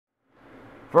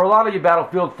For a lot of you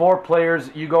Battlefield 4 players,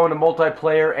 you go into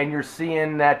multiplayer and you're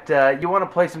seeing that you want to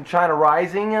play some China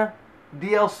Rising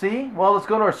DLC. Well, let's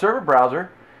go to our server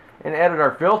browser and edit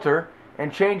our filter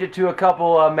and change it to a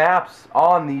couple maps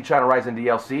on the China Rising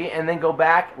DLC, and then go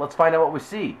back. Let's find out what we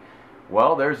see.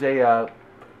 Well, there's a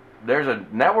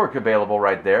network available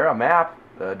right there, a map,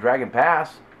 Dragon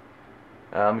Pass.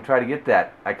 Let me try to get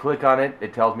that. I click on it,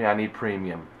 it tells me I need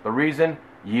premium. The reason?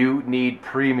 You need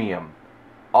premium.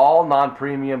 All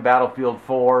non-premium Battlefield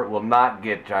 4 will not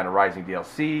get China Rising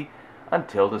DLC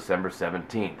until December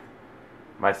 17th.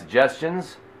 My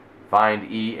suggestions: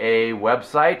 find EA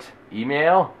website,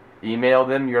 email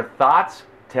them your thoughts,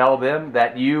 tell them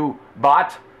that you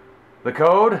bought the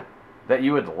code, that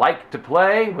you would like to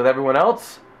play with everyone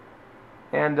else,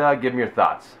 and give me your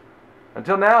thoughts.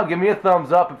 Until now, give me a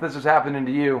thumbs up if this is happening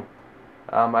to you.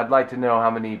 I'd like to know how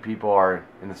many people are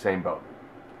in the same boat.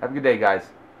 Have a good day, guys.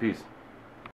 Peace.